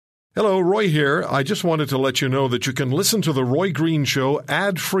Hello, Roy here. I just wanted to let you know that you can listen to The Roy Green Show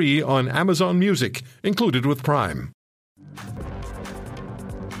ad-free on Amazon Music, included with Prime.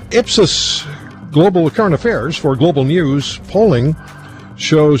 Ipsos Global Current Affairs for Global News polling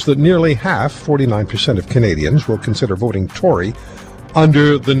shows that nearly half, 49% of Canadians, will consider voting Tory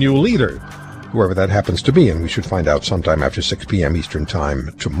under the new leader, whoever that happens to be, and we should find out sometime after 6 p.m. Eastern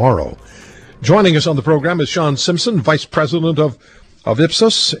Time tomorrow. Joining us on the program is Sean Simpson, Vice President of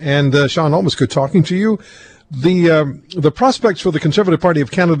Ipsos. And Sean, always good talking to you. The prospects for the Conservative Party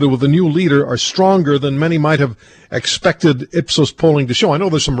of Canada with a new leader are stronger than many might have expected Ipsos polling to show. I know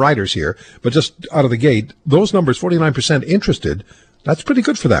there's some riders here, but just out of the gate, those numbers, 49% interested, that's pretty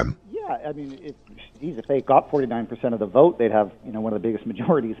good for them. Yeah, I mean, if they got 49% of the vote, they'd have one of the biggest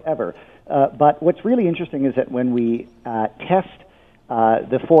majorities ever. But what's really interesting is that when we test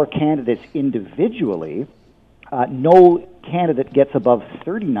the four candidates individually, no candidate gets above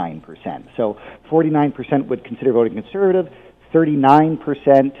 39%. So 49% would consider voting Conservative,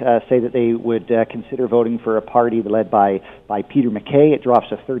 39% say that they would consider voting for a party led by Peter MacKay. It drops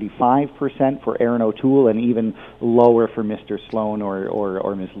to 35% for Erin O'Toole, and even lower for Mr. Sloan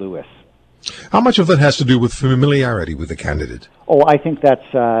or Ms. Lewis. How much of that has to do with familiarity with the candidate? Oh, I think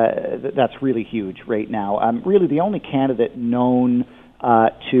that's really huge right now. Really, the only candidate known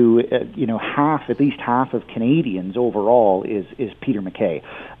to at least half of Canadians overall is Peter MacKay.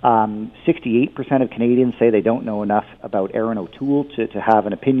 68% of Canadians say they don't know enough about Erin O'Toole to have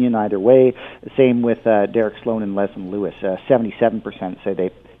an opinion either way. Same with Derek Sloan and Leslyn Lewis. 77% say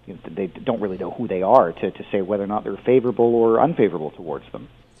they don't really know who they are to say whether or not they're favorable or unfavorable towards them.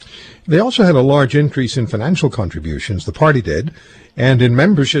 They also had a large increase in financial contributions, the party did, and in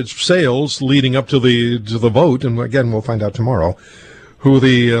membership sales leading up to the vote, and again we'll find out tomorrow who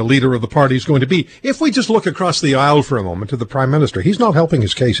the leader of the party is going to be. If we just look across the aisle for a moment to the Prime Minister, he's not helping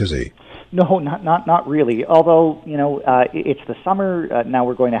his case, is he? No, not really. Although, it's the summer. Now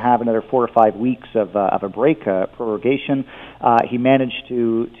we're going to have another 4 or 5 weeks of a break, prorogation. He managed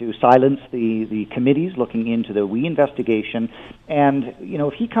to silence the committees looking into the WE investigation. And,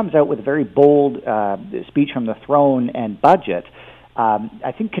 if he comes out with a very bold speech from the throne and budget,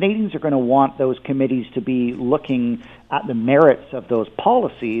 I think Canadians are going to want those committees to be looking at the merits of those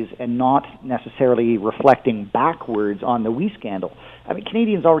policies and not necessarily reflecting backwards on the WE scandal. I mean,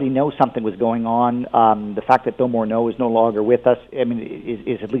 Canadians already know something was going on. The fact that Bill Morneau is no longer with us,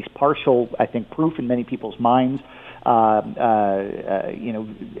 is at least partial, I think, proof in many people's minds,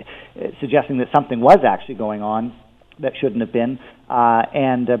 suggesting that something was actually going on that shouldn't have been.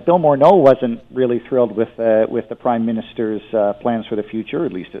 And Bill Morneau wasn't really thrilled with the Prime Minister's plans for the future.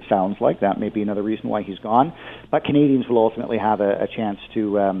 At least it sounds like that may be another reason why he's gone. But Canadians will ultimately have a chance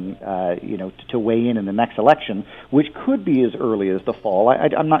to weigh in the next election, which could be as early as the fall.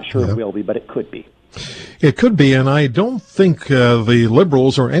 I'm not sure it will be, but it could be. It could be, and I don't think the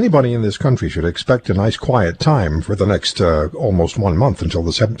Liberals or anybody in this country should expect a nice quiet time for the next almost 1 month until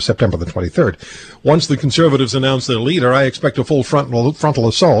the September the 23rd. Once the Conservatives announce their leader, I expect a full frontal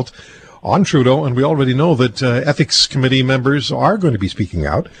assault on Trudeau, and we already know that ethics committee members are going to be speaking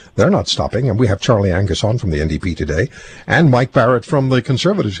out. They're not stopping, and we have Charlie Angus on from the NDP today, and Mike Barrett from the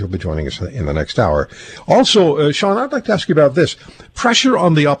Conservatives who'll be joining us in the next hour. Also, Sean, I'd like to ask you about this. Pressure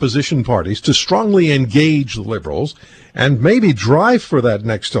on the opposition parties to strongly engage the Liberals and maybe drive for that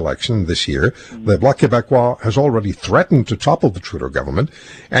next election this year. The Bloc Québécois has already threatened to topple the Trudeau government,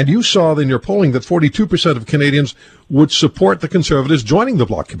 and you saw in your polling that 42% of Canadians would support the Conservatives joining the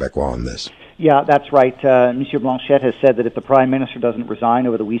Bloc Québécois on this. Yeah, that's right. Monsieur Blanchette has said that if the Prime Minister doesn't resign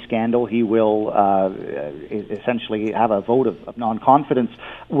over the WE scandal, he will essentially have a vote of non-confidence.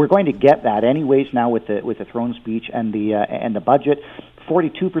 We're going to get that anyways now with the throne speech and the budget.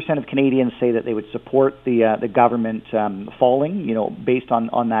 42% of Canadians say that they would support the government falling, based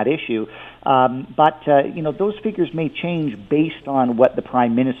on that issue. But those figures may change based on what the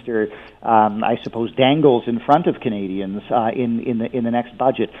Prime Minister, I suppose, dangles in front of Canadians in the next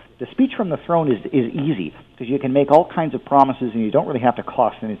budget. The speech from the throne is easy because you can make all kinds of promises and you don't really have to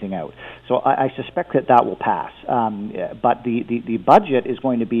cost anything out. So I suspect that will pass. But the budget is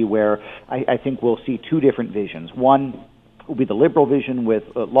going to be where I think we'll see two different visions. One will be the Liberal vision with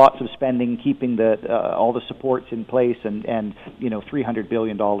lots of spending, keeping all the supports in place, and $300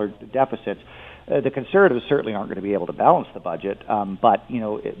 billion deficits. The Conservatives certainly aren't going to be able to balance the budget, but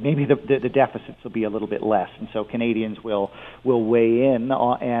maybe the deficits will be a little bit less, and so Canadians will weigh in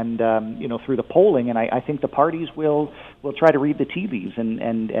and through the polling, and I think the parties will try to read the tea leaves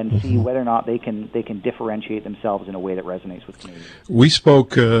and see whether or not they can differentiate themselves in a way that resonates with Canadians. We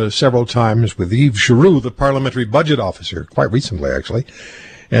spoke several times with Yves Giroux, the parliamentary budget officer, quite recently actually.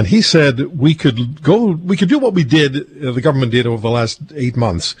 And he said we could do what we did, the government did over the last 8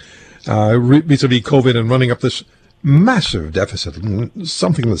 months, vis-a-vis COVID and running up this massive deficit,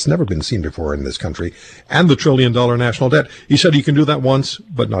 something that's never been seen before in this country, and the $1 trillion national debt. He said you can do that once,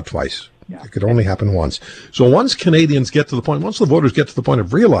 but not twice. Yeah. It could only happen once. So once Canadians get to the point, once the voters get to the point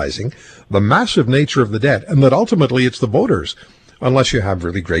of realizing the massive nature of the debt, and that ultimately it's the voters, unless you have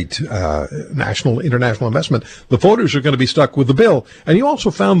really great international investment, the voters are going to be stuck with the bill. And you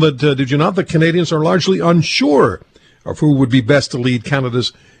also found that, did you not, that Canadians are largely unsure of who would be best to lead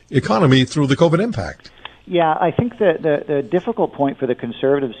Canada's economy through the COVID impact? Yeah, I think the difficult point for the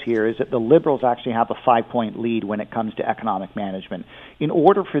Conservatives here is that the Liberals actually have a 5-point lead when it comes to economic management. In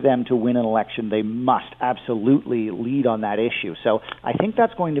order for them to win an election, they must absolutely lead on that issue. So I think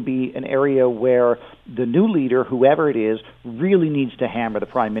that's going to be an area where the new leader, whoever it is, really needs to hammer the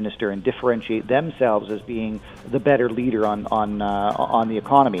Prime Minister and differentiate themselves as being the better leader on the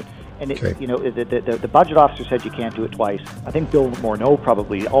economy. And the budget officer said you can't do it twice. I think Bill Morneau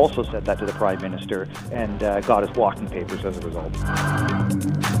probably also said that to the Prime Minister and got his walking papers as a result.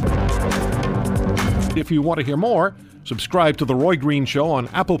 If you want to hear more, subscribe to The Roy Green Show on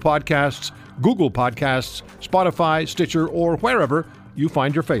Apple Podcasts, Google Podcasts, Spotify, Stitcher, or wherever you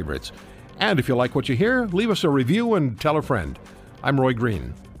find your favorites. And if you like what you hear, leave us a review and tell a friend. I'm Roy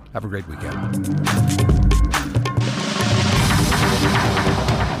Green. Have a great weekend.